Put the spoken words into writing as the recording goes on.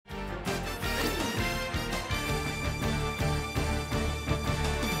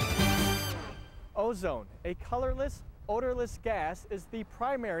Ozone, a colorless, odorless gas, is the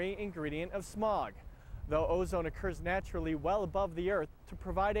primary ingredient of smog. Though ozone occurs naturally well above the Earth to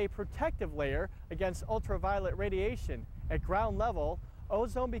provide a protective layer against ultraviolet radiation, at ground level,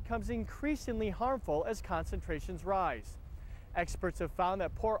 ozone becomes increasingly harmful as concentrations rise. Experts have found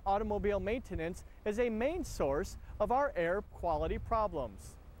that poor automobile maintenance is a main source of our air quality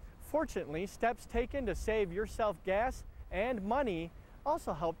problems. Fortunately, steps taken to save yourself gas and money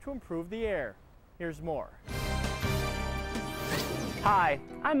also help to improve the air. Here's more. Hi,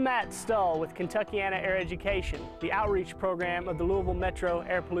 I'm Matt Stull with Kentuckiana Air Education, the outreach program of the Louisville Metro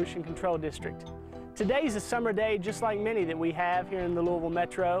Air Pollution Control District. Today's a summer day just like many that we have here in the Louisville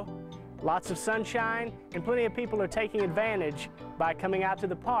Metro. Lots of sunshine, and plenty of people are taking advantage by coming out to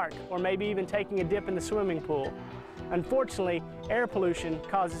the park or maybe even taking a dip in the swimming pool. Unfortunately, air pollution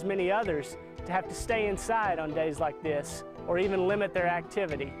causes many others to have to stay inside on days like this or even limit their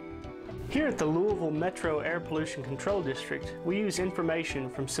activity. Here at the Louisville Metro Air Pollution Control District, we use information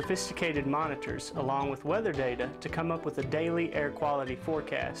from sophisticated monitors along with weather data to come up with a daily air quality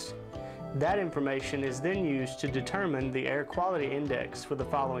forecast. That information is then used to determine the air quality index for the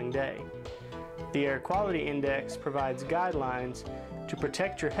following day. The air quality index provides guidelines to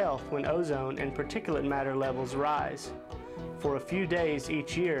protect your health when ozone and particulate matter levels rise. For a few days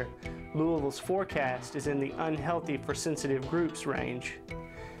each year, Louisville's forecast is in the unhealthy for sensitive groups range.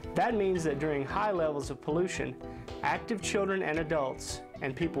 That means that during high levels of pollution, active children and adults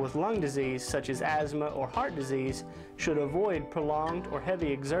and people with lung disease such as asthma or heart disease should avoid prolonged or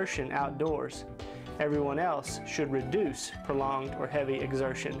heavy exertion outdoors. Everyone else should reduce prolonged or heavy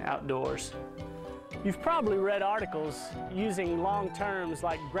exertion outdoors. You've probably read articles using long terms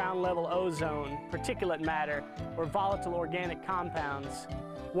like ground level ozone, particulate matter, or volatile organic compounds.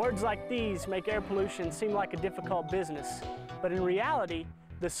 Words like these make air pollution seem like a difficult business, but in reality,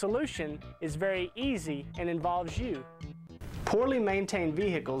 the solution is very easy and involves you. Poorly maintained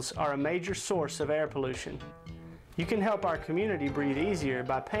vehicles are a major source of air pollution. You can help our community breathe easier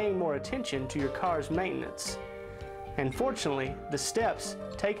by paying more attention to your car's maintenance. And fortunately, the steps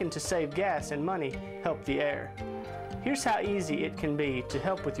taken to save gas and money help the air. Here's how easy it can be to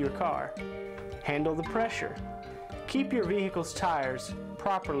help with your car. Handle the pressure. Keep your vehicle's tires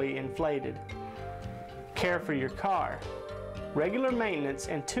properly inflated. Care for your car. Regular maintenance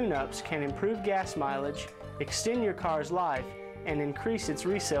and tune-ups can improve gas mileage, extend your car's life, and increase its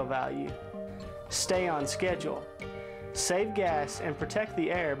resale value. Stay on schedule. Save gas and protect the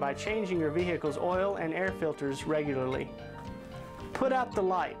air by changing your vehicle's oil and air filters regularly. Put out the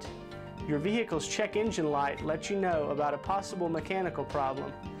light. Your vehicle's check engine light lets you know about a possible mechanical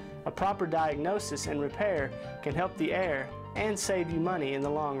problem. A proper diagnosis and repair can help the air and save you money in the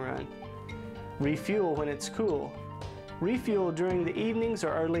long run. Refuel when it's cool. Refuel during the evenings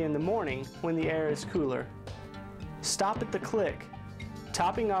or early in the morning when the air is cooler. Stop at the click.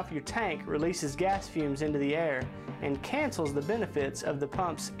 Topping off your tank releases gas fumes into the air and cancels the benefits of the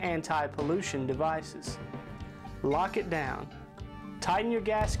pump's anti-pollution devices. Lock it down. Tighten your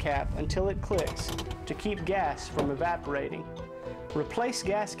gas cap until it clicks to keep gas from evaporating. Replace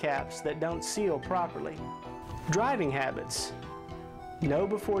gas caps that don't seal properly. Driving habits. Know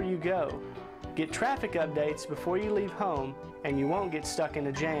before you go. Get traffic updates before you leave home and you won't get stuck in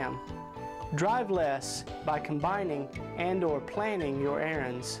a jam. Drive less by combining and/or planning your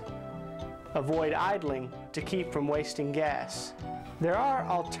errands. Avoid idling to keep from wasting gas. There are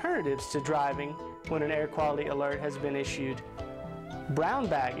alternatives to driving when an air quality alert has been issued. Brown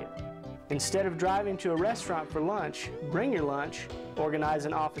bag it. Instead of driving to a restaurant for lunch, bring your lunch, organize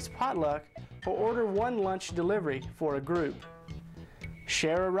an office potluck, or order one lunch delivery for a group.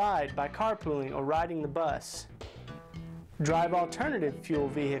 Share a ride by carpooling or riding the bus. Drive alternative fuel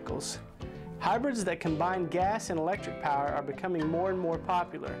vehicles. Hybrids that combine gas and electric power are becoming more and more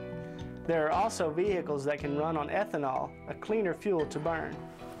popular. There are also vehicles that can run on ethanol, a cleaner fuel to burn.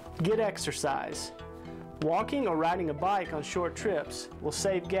 Get exercise. Walking or riding a bike on short trips will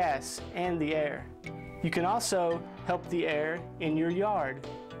save gas and the air. You can also help the air in your yard.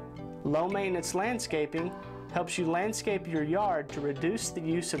 Low maintenance landscaping helps you landscape your yard to reduce the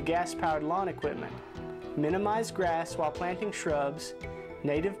use of gas-powered lawn equipment. Minimize grass while planting shrubs,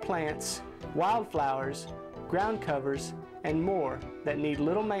 native plants, wildflowers, ground covers, and more that need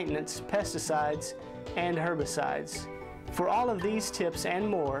little maintenance, pesticides, and herbicides. For all of these tips and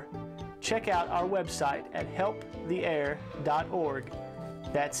more, check out our website at helptheair.org.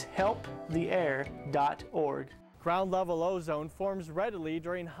 That's helptheair.org. Ground level ozone forms readily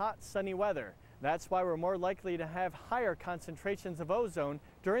during hot, sunny weather. That's why we're more likely to have higher concentrations of ozone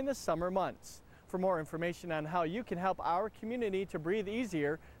during the summer months. For more information on how you can help our community to breathe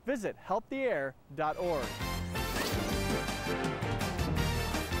easier, visit helptheair.org.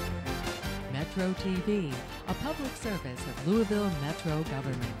 Metro TV, a public service of Louisville Metro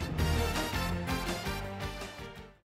government.